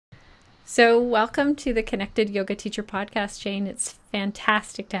So, welcome to the Connected Yoga Teacher Podcast, Jane. It's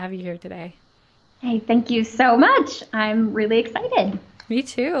fantastic to have you here today. Hey, thank you so much. I'm really excited. Me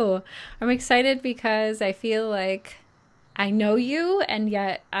too. I'm excited because I feel like I know you, and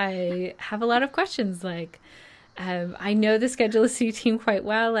yet I have a lot of questions. I know the Schedulicity team quite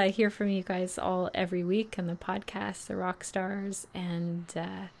well. I hear from you guys all every week on the podcast, the rock stars,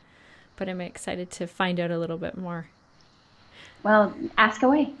 but I'm excited to find out a little bit more. Well, ask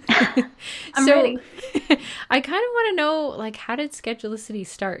away. I'm So ready. I kind of want to know, how did Schedulicity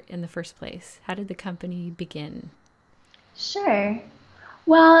start in the first place? How did the company begin? Sure.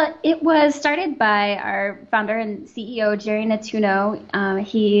 Well, it was started by our founder and CEO, Jerry Natuno.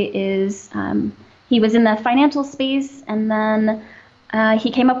 He was in the financial space, and then he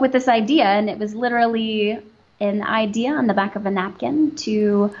came up with this idea, and it was literally an idea on the back of a napkin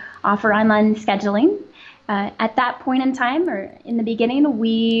to offer online scheduling. At that point in time, or in the beginning,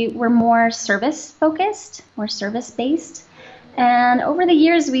 we were more service focused, more service based. And over the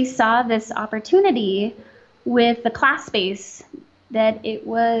years, we saw this opportunity with the class space that it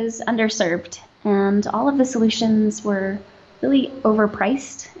was underserved. And all of the solutions were really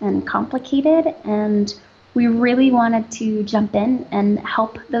overpriced and complicated. And we really wanted to jump in and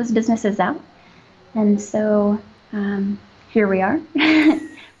help those businesses out. And so here we are.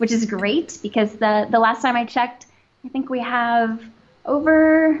 Which is great because the last time I checked, I think we have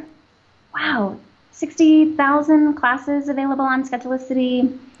over, 60,000 classes available on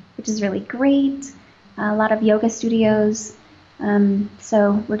Schedulicity, which is really great. A lot of yoga studios.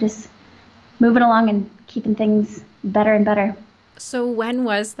 So we're just moving along and keeping things better and better. So when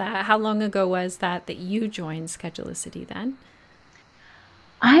was that? How long ago was that you joined Schedulicity then?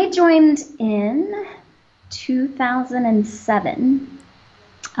 I joined in 2007.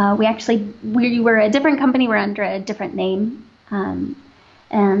 We were a different company. We're under a different name. And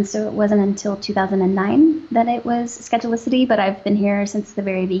so it wasn't until 2009 that it was Schedulicity, but I've been here since the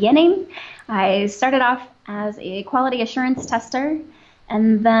very beginning. I started off as a quality assurance tester,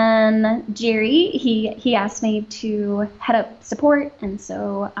 and then Jerry, he asked me to head up support, and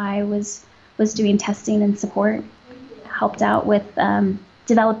so I was doing testing and support, helped out with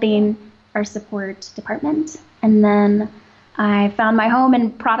developing our support department, and then I found my home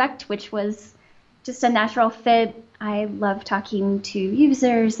in product, which was just a natural fit. I love talking to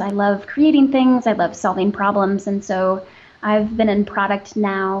users. I love creating things. I love solving problems. And so I've been in product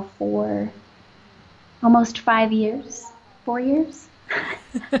now for almost 5 years, 4 years.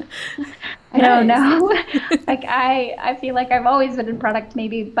 I don't know. I feel like I've always been in product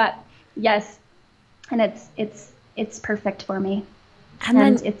maybe, but yes. And it's perfect for me. And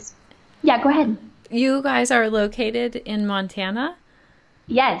then go ahead. You guys are located in Montana?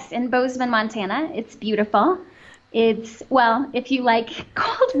 Yes, in Bozeman, Montana. It's beautiful. If you like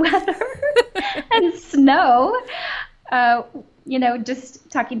cold weather and snow,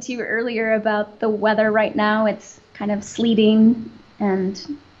 just talking to you earlier about the weather right now, it's kind of sleeting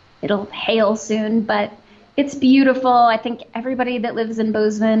and it'll hail soon, but it's beautiful. I think everybody that lives in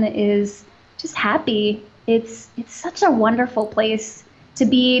Bozeman is just happy. It's such a wonderful place to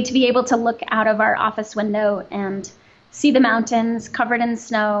be able to look out of our office window and see the mountains covered in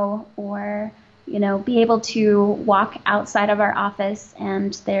snow, or be able to walk outside of our office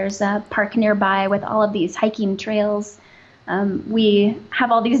and there's a park nearby with all of these hiking trails. We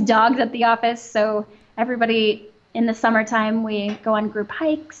have all these dogs at the office, so everybody in the summertime we go on group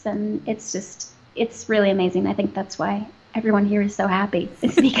hikes, and it's really amazing. I think that's why everyone here is so happy.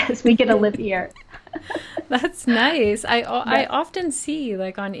 It's because we get to live here. That's nice. I often see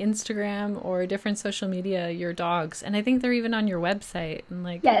on Instagram or different social media your dogs, and I think they're even on your website. And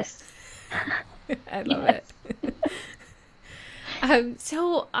yes, I love it.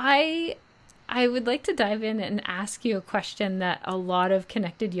 So I would like to dive in and ask you a question that a lot of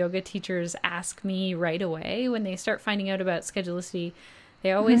connected yoga teachers ask me right away when they start finding out about Schedulicity.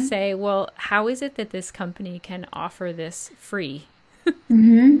 They always say, "Well, how is it that this company can offer this free?"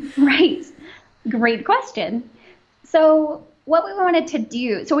 Right. Great question. So what we wanted to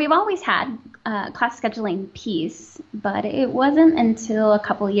do, so we've always had a class scheduling piece, but it wasn't until a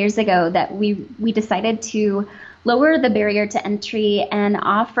couple years ago that we decided to lower the barrier to entry and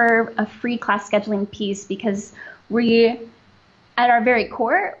offer a free class scheduling piece, because at our very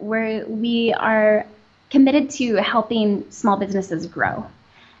core, we are committed to helping small businesses grow.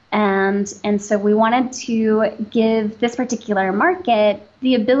 And so we wanted to give this particular market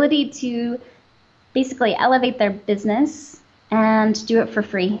the ability to basically elevate their business and do it for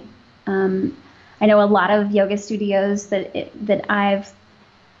free. I know a lot of yoga studios that I've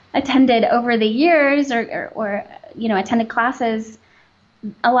attended over the years, or attended classes,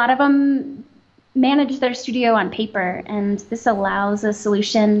 A lot of them manage their studio on paper, and this allows a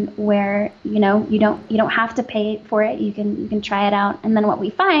solution where you don't have to pay for it. You can try it out, and then what we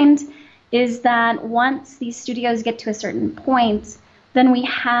find is that once these studios get to a certain point, then we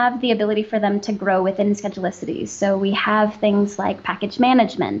have the ability for them to grow within Schedulicity. So we have things like package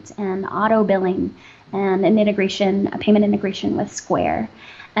management and auto billing and a payment integration with Square.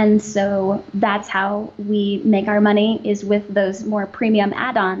 And so that's how we make our money, is with those more premium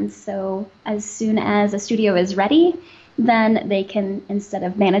add-ons. So as soon as a studio is ready, then they can, instead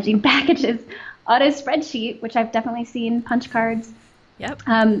of managing packages on a spreadsheet, which I've definitely seen, punch cards. Yep.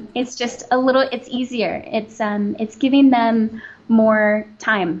 It's just it's easier. It's giving them more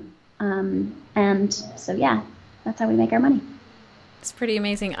time. And so, yeah, that's how we make our money. It's pretty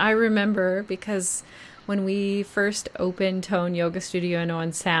amazing. I remember because when we first opened Tone Yoga Studio in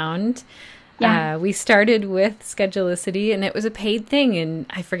Owen Sound, we started with Schedulicity, and it was a paid thing. And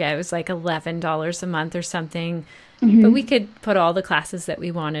I forget, it was like $11 a month or something. Mm-hmm. But we could put all the classes that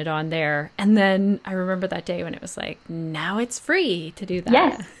we wanted on there. And then I remember that day when it was like, now it's free to do that.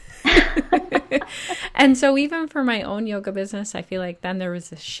 Yes. And so even for my own yoga business, I feel like then there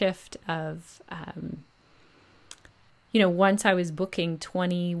was a shift of, once I was booking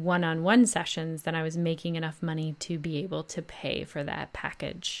 20 one-on-one sessions, then I was making enough money to be able to pay for that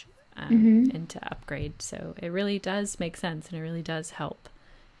package and to upgrade. So it really does make sense, and it really does help.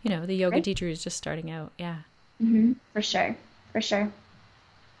 The yoga teacher who's just starting out. Yeah. Mm-hmm. For sure. For sure.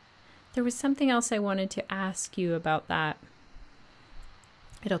 There was something else I wanted to ask you about that.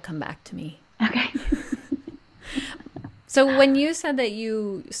 It'll come back to me. Okay. So when you said that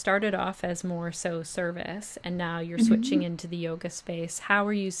you started off as more so service and now you're switching into the yoga space, how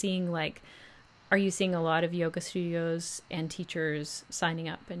are you seeing, are you seeing a lot of yoga studios and teachers signing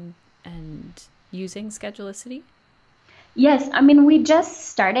up and using Schedulicity? Yes. I mean, we just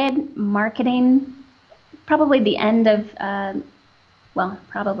started marketing probably the end of,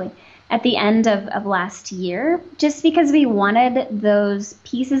 at the end of last year, just because we wanted those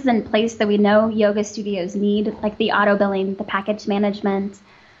pieces in place that we know yoga studios need, like the auto billing, the package management,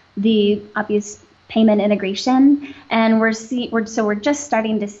 the obvious payment integration. And we're just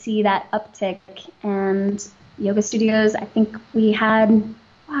starting to see that uptick. And yoga studios, I think we had,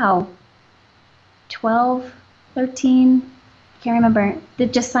 12, 13, can't remember,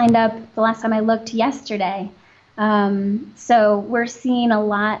 that just signed up the last time I looked yesterday. So we're seeing a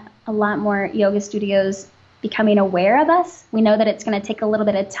lot more yoga studios becoming aware of us. We know that it's going to take a little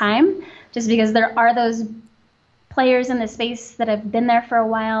bit of time, just because there are those players in the space that have been there for a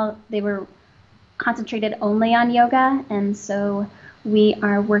while. They were concentrated only on yoga, and so we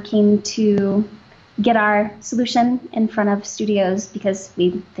are working to get our solution in front of studios because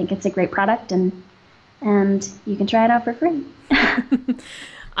we think it's a great product, and you can try it out for free.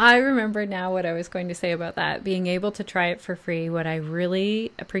 I remember now what I was going to say about that, being able to try it for free. What I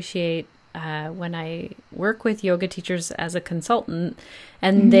really appreciate when I work with yoga teachers as a consultant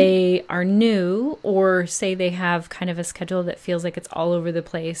and they are new, or say they have kind of a schedule that feels like it's all over the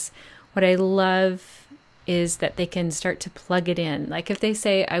place, what I love is that they can start to plug it in. Like if they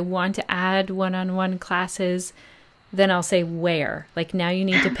say, I want to add one-on-one classes, then I'll say where. Like now you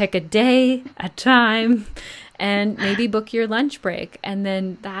need to pick a day, a time, and maybe book your lunch break. And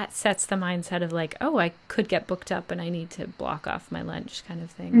then that sets the mindset of like, oh, I could get booked up and I need to block off my lunch kind of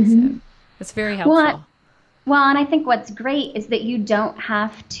thing. So it's very helpful. Well, and I think what's great is that you don't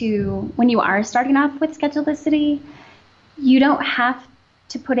have to, when you are starting off with Schedulicity, you don't have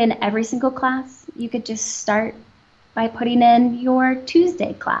to put in every single class. You could just start by putting in your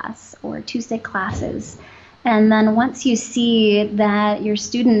Tuesday class or Tuesday classes. And then once you see that your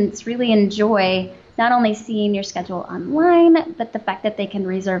students really enjoy not only seeing your schedule online, but the fact that they can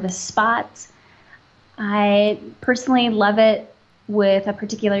reserve a spot. I personally love it with a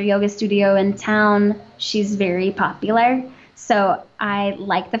particular yoga studio in town. She's very popular. So I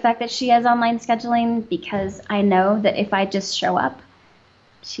like the fact that she has online scheduling, because I know that if I just show up,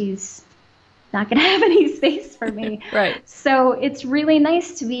 she's not going to have any space for me. Right. So it's really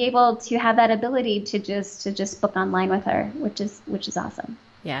nice to be able to have that ability to just book online with her, which is awesome.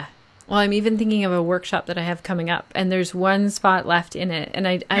 Yeah. Well, I'm even thinking of a workshop that I have coming up, and there's one spot left in it, and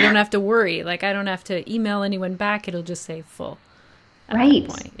I don't have to worry. Like I don't have to email anyone back. It'll just say full. Right. That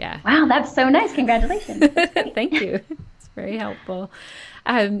point. Yeah. Wow, that's so nice. Congratulations. Thank you. It's very helpful.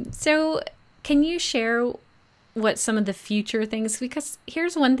 So can you share what some of the future things, because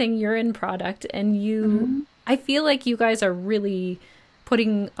here's one thing, you're in product and you, I feel like you guys are really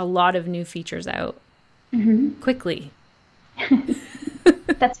putting a lot of new features out quickly.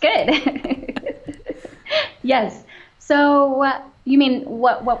 That's good. Yes. So You mean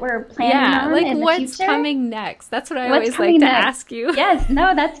what we're planning Yeah, on like in the what's future? coming next? That's what I What's always like coming to next? ask you. Yes,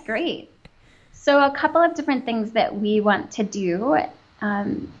 no, that's great. So a couple of different things that we want to do,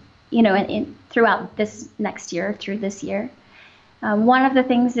 um, throughout this next year, through this year. One of the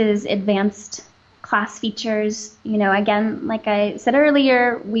things is advanced class features. Again, like I said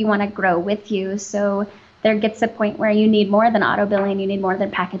earlier, we want to grow with you. So there gets a point where you need more than auto billing, you need more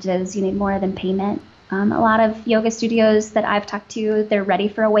than packages, you need more than payment. A lot of yoga studios that I've talked to, they're ready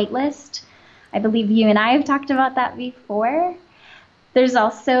for a wait list. I believe you and I have talked about that before. There's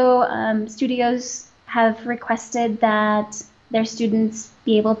also studios have requested that their students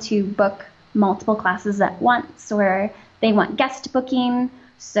be able to book multiple classes at once, or they want guest booking.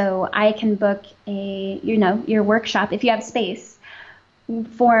 So I can book your workshop if you have space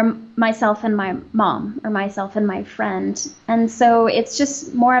for myself and my mom, or myself and my friend. And so it's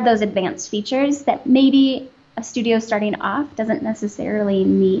just more of those advanced features that maybe a studio starting off doesn't necessarily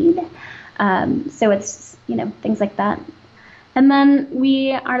need. So it's, things like that. And then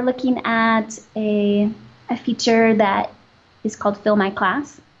we are looking at a feature that is called Fill My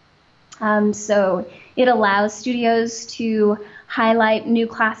Class. So it allows studios to highlight new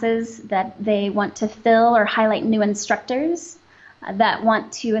classes that they want to fill, or highlight new instructors that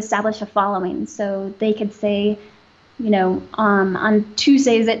want to establish a following. So they could say, on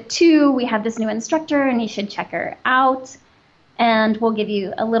Tuesdays at 2, we have this new instructor and you should check her out. And we'll give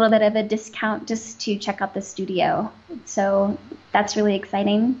you a little bit of a discount just to check out the studio. So that's really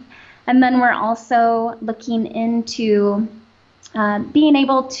exciting. And then we're also looking into being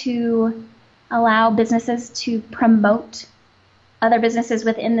able to allow businesses to promote other businesses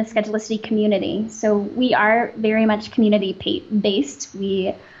within the Schedulicity community. So we are very much community-based.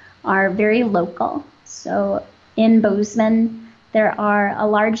 We are very local. So in Bozeman, there are a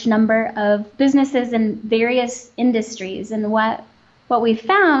large number of businesses in various industries. And what we've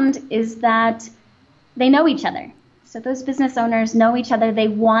found is that they know each other. So those business owners know each other. They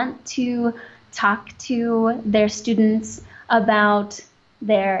want to talk to their students about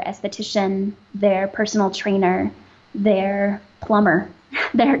their esthetician, their personal trainer, their plumber,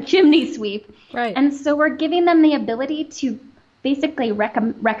 their chimney sweep. Right. And so we're giving them the ability to basically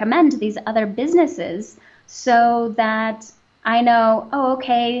recommend these other businesses, so that I know,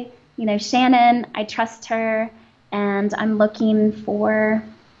 okay, Shannon, I trust her, and I'm looking for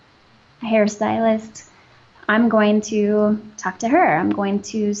a hairstylist. I'm going to talk to her. I'm going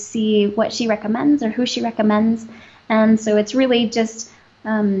to see what she recommends or who she recommends. And so it's really just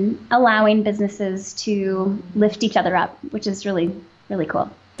allowing businesses to lift each other up, which is really, really cool.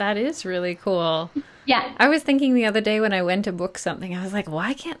 That is really cool. Yeah. I was thinking the other day when I went to book something, I was like,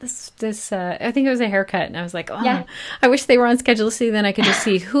 why can't this I think it was a haircut, and I was like, Yeah. I wish they were on Schedulicity, then I could just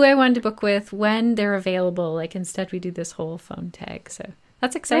see who I wanted to book with, when they're available. Like, instead we do this whole phone tag. So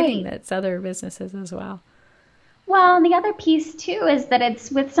that's exciting. Right. That it's other businesses as well. Well, the other piece too is that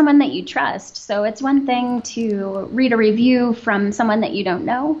it's with someone that you trust. So it's one thing to read a review from someone that you don't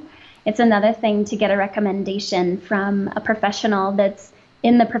know. It's another thing to get a recommendation from a professional that's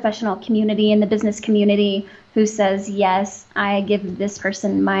in the professional community, in the business community, who says, yes, I give this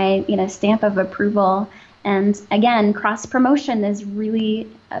person my stamp of approval. And again, cross promotion is really,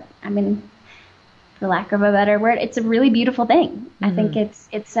 for lack of a better word, it's a really beautiful thing. Mm-hmm. I think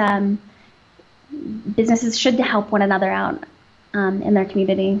it's businesses should help one another out in their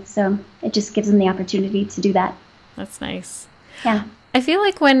community. So it just gives them the opportunity to do that. That's nice. Yeah. I feel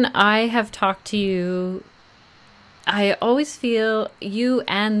like when I have talked to you, I always feel you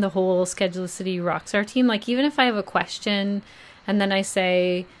and the whole Schedulicity Rockstar team, like even if I have a question and then I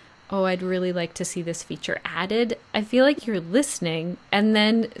say, oh, I'd really like to see this feature added, I feel like you're listening. And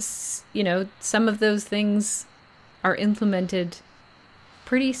then, some of those things are implemented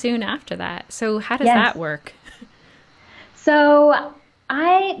pretty soon after that. So how does that work? So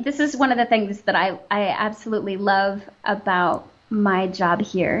this is one of the things that I absolutely love about my job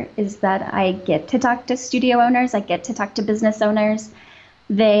here, is that I get to talk to studio owners. I get to talk to business owners.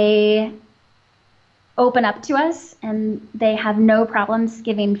 They open up to us and they have no problems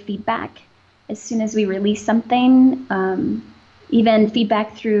giving feedback as soon as we release something. Even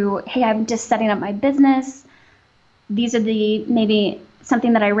feedback through, hey, I'm just setting up my business. These are maybe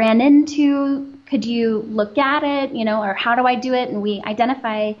something that I ran into. Could you look at it, or how do I do it? And we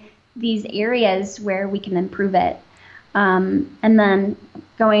identify these areas where we can improve it. And then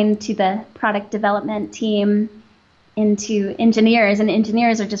going to the product development team, into engineers, and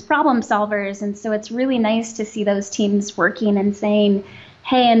engineers are just problem solvers. And so it's really nice to see those teams working and saying,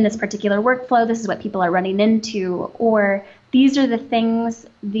 hey, in this particular workflow, this is what people are running into, or these are the things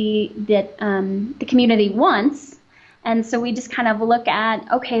that the community wants, And so we just kind of look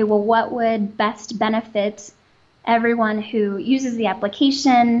at, okay, well, what would best benefit everyone who uses the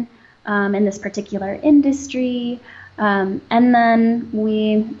application in this particular industry? And then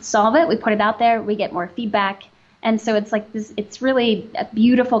we solve it, we put it out there, we get more feedback. And so it's like this, it's really a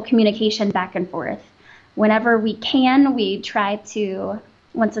beautiful communication back and forth. Whenever we can, we try to,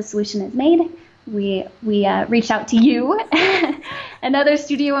 once a solution is made, we reach out to you and other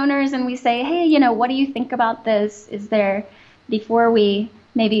studio owners, and we say, hey, you know, what do you think about this? Is there, before we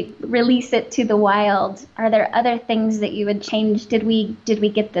maybe release it to the wild, are there other things that you would change? Did we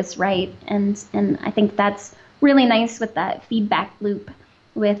get this right? And I think that's really nice with that feedback loop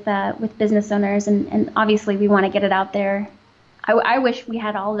with business owners, and obviously we want to get it out there. I wish we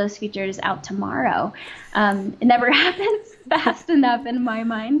had all those features out tomorrow. It never happens fast enough in my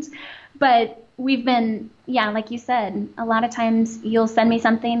mind, but we've been, yeah, like you said, a lot of times you'll send me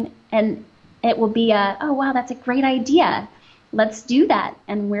something and it will be oh wow, that's a great idea. Let's do that.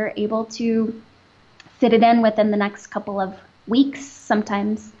 And we're able to fit it in within the next couple of weeks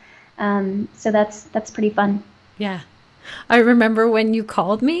sometimes. So that's pretty fun. Yeah. I remember when you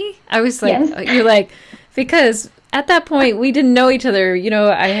called me, I was like, Yes. You're like, because at that point we didn't know each other, you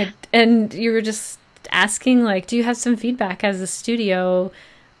know, and you were just asking like, do you have some feedback as a studio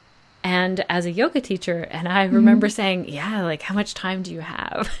and as a yoga teacher? And I remember saying, yeah, like, how much time do you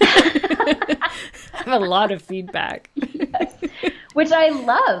have? I have a lot of feedback. Yes. Which I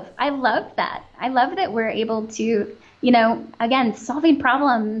love. I love that. I love that we're able to, you know, again, solving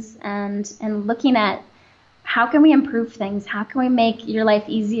problems and looking at how can we improve things? How can we make your life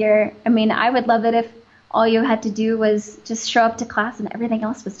easier? I mean, I would love it if all you had to do was just show up to class and everything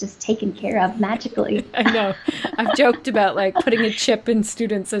else was just taken care of magically. I know. I've joked about like putting a chip in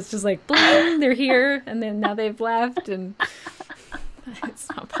students. It's just like, boom, they're here, and then now they've left, and it's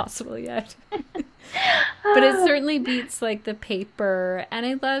not possible yet. But it certainly beats like the paper. And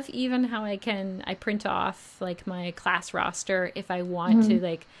I love even how I print off like my class roster if I want to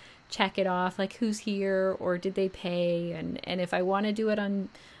like check it off, like who's here or did they pay, and if I want to do it on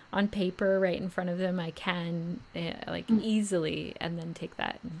paper right in front of them, I can like easily, and then take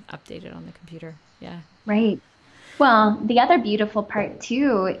that and update it on the computer. Yeah. Right. Well, the other beautiful part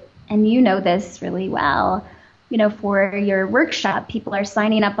too, and you know this really well, you know, for your workshop, people are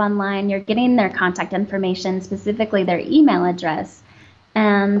signing up online, you're getting their contact information, specifically their email address,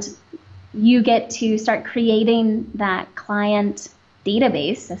 and you get to start creating that client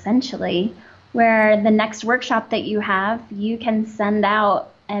database essentially, where the next workshop that you have, you can send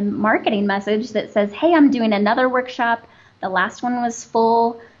out a marketing message that says, hey, I'm doing another workshop. The last one was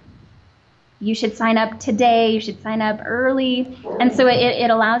full. You should sign up today. You should sign up early. And so it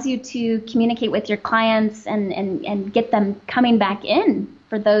allows you to communicate with your clients and get them coming back in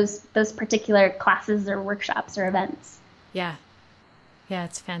for those particular classes or workshops or events. Yeah. Yeah,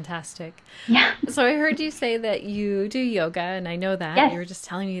 it's fantastic. Yeah. So I heard you say that you do yoga, and I know that. Yes. You were just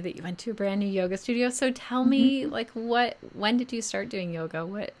telling me that you went to a brand new yoga studio. So tell me, like, when did you start doing yoga?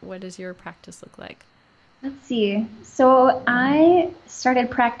 What does your practice look like? Let's see. So I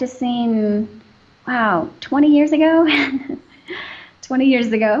started practicing, 20 years ago. 20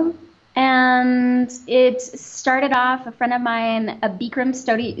 years ago. And it started off, a friend of mine, a Bikram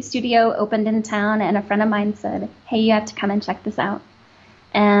studio opened in town, and a friend of mine said, hey, you have to come and check this out.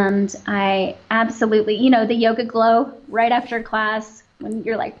 And I absolutely, you know, the yoga glow right after class, when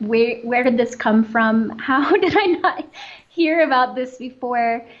you're like, where did this come from? How did I not hear about this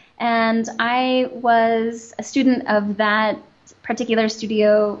before? And I was a student of that particular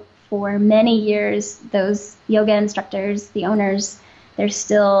studio for many years. Those yoga instructors, the owners, they're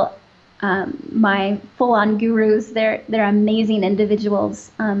still my full-on gurus. They're amazing individuals.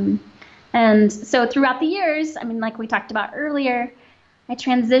 And so throughout the years, I mean, like we talked about earlier, I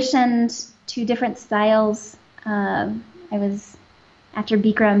transitioned to different styles. After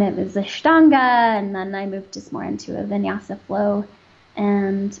Bikram, it was Ashtanga, and then I moved just more into a Vinyasa flow.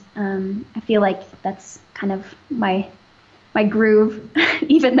 And I feel like that's kind of my groove,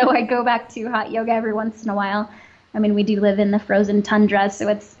 even though I go back to hot yoga every once in a while. I mean, we do live in the frozen tundra, so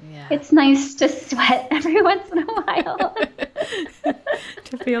it's nice to sweat every once in a while.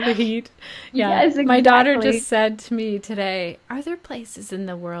 To feel the heat. Yeah. Yes, exactly. My daughter just said to me today, are there places in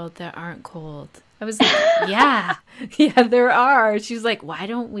the world that aren't cold? I was like, yeah, there are. She's like, why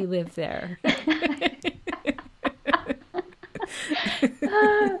don't we live there?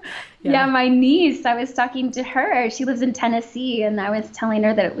 Yeah, my niece, I was talking to her. She lives in Tennessee, and I was telling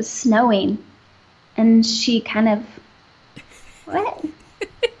her that it was snowing. And she kind of, what?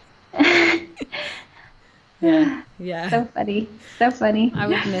 Yeah. So funny. I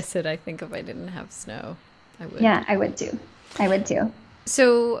would miss it, I think, if I didn't have snow. I would. Yeah, I would too. I would too.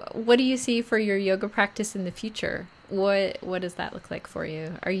 So what do you see for your yoga practice in the future? What does that look like for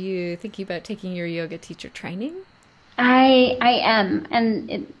you? Are you thinking about taking your yoga teacher training? I am,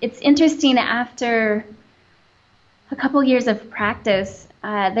 and it's interesting. After a couple years of practice,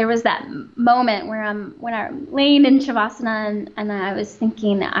 there was that moment where when I'm laying in shavasana, and I was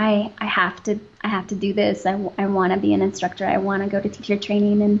thinking, I have to do this. I want to be an instructor. I want to go to teacher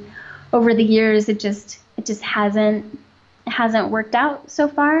training. And over the years, it just hasn't worked out so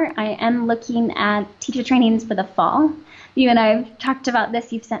far. I am looking at teacher trainings for the fall. You and I have talked about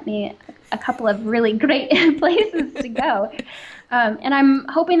this. You've sent me a couple of really great places to go, and I'm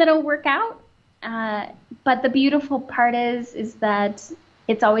hoping that it'll work out. But the beautiful part is that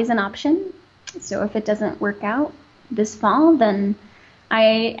it's always an option. So if it doesn't work out this fall, then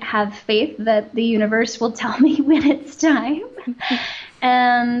I have faith that the universe will tell me when it's time.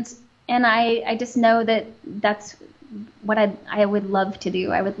 and I just know that that's what I would love to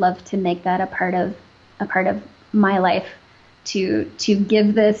do. I would love to make that a part of my life, to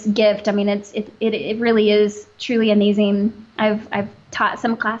give this gift. I mean, it really is truly amazing. I've taught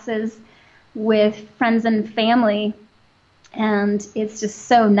some classes with friends and family, and it's just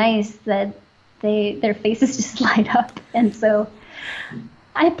so nice that their faces just light up. And so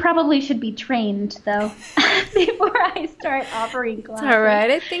I probably should be trained, though, before I start offering classes. All right.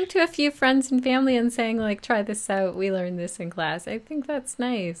 I think to a few friends and family and saying, like, try this out. We learned this in class. I think that's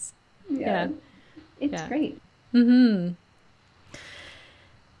nice. Yeah. It's great. Mm-hmm.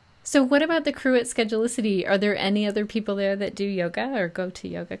 So what about the crew at Schedulicity? Are there any other people there that do yoga or go to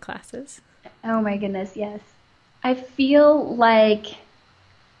yoga classes? Oh, my goodness, yes. I feel like,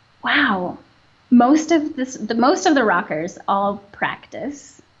 wow. Most of the rockers all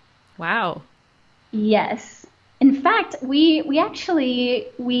practice. Wow. Yes. In fact, we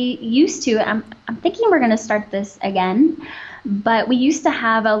used to, I'm thinking we're going to start this again, but we used to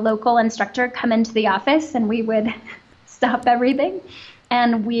have a local instructor come into the office, and we would stop everything,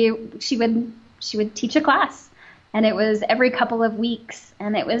 and she would teach a class, and it was every couple of weeks,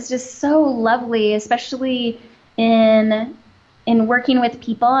 and it was just so lovely, especially in working with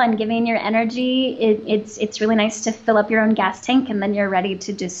people and giving your energy. It's really nice to fill up your own gas tank, and then you're ready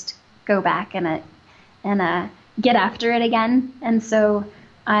to just go back and get after it again. And so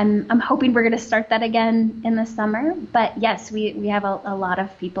I'm hoping we're going to start that again in the summer. But yes, we have a lot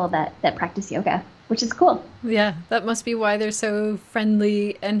of people that practice yoga, which is cool. Yeah, that must be why they're so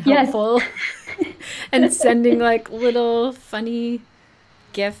friendly and helpful. Yes. And sending like little funny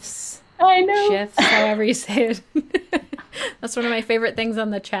gifts. I know. GIFs, however you say it. That's one of my favorite things on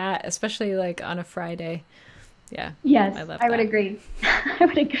the chat, especially like on a Friday. Yeah. Yes, I love I that. would agree. I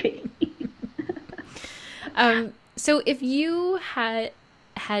would agree. So if you had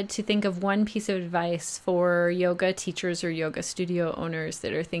to think of one piece of advice for yoga teachers or yoga studio owners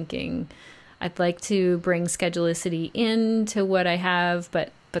that are thinking, I'd like to bring Schedulicity into what I have,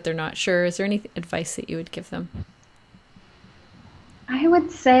 but they're not sure, is there any advice that you would give them? I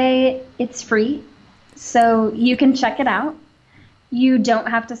would say it's free, so you can check it out. You don't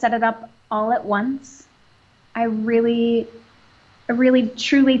have to set it up all at once. I really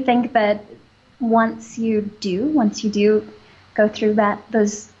truly think that once you do go through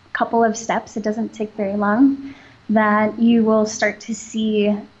those couple of steps, it doesn't take very long, that you will start to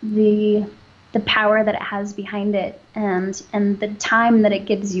see the power that it has behind it, and the time that it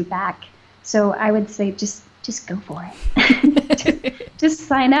gives you back. So I would say just go for it. just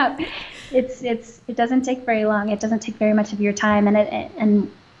sign up. It doesn't take very long. It doesn't take very much of your time,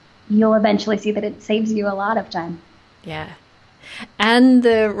 and you'll eventually see that it saves you a lot of time. Yeah. And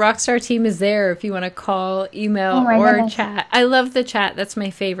the Rockstar team is there if you want to call, email, or chat. I love the chat. That's my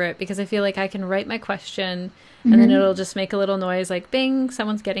favorite, because I feel like I can write my question and then it'll just make a little noise like bing,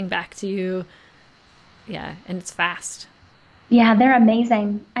 someone's getting back to you. Yeah, and it's fast. Yeah, they're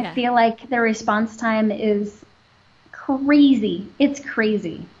amazing. I feel like their response time is crazy. It's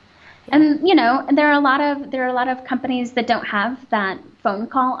crazy. Yeah. And there are a lot of companies that don't have that phone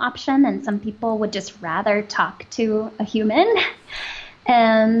call option, and some people would just rather talk to a human.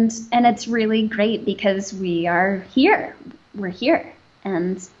 And it's really great because we are here. We're here.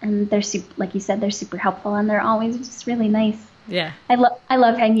 And they're like you said, they're super helpful, and they're always just really nice. Yeah. I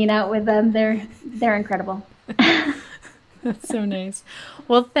love hanging out with them. They're incredible. That's so nice.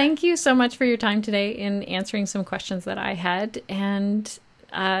 Well, thank you so much for your time today in answering some questions that I had. And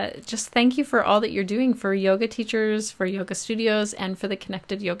just thank you for all that you're doing for yoga teachers, for yoga studios, and for the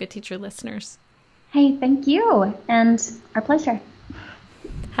Connected Yoga Teacher listeners. Hey, thank you. And our pleasure.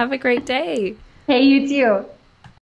 Have a great day. Hey, you too.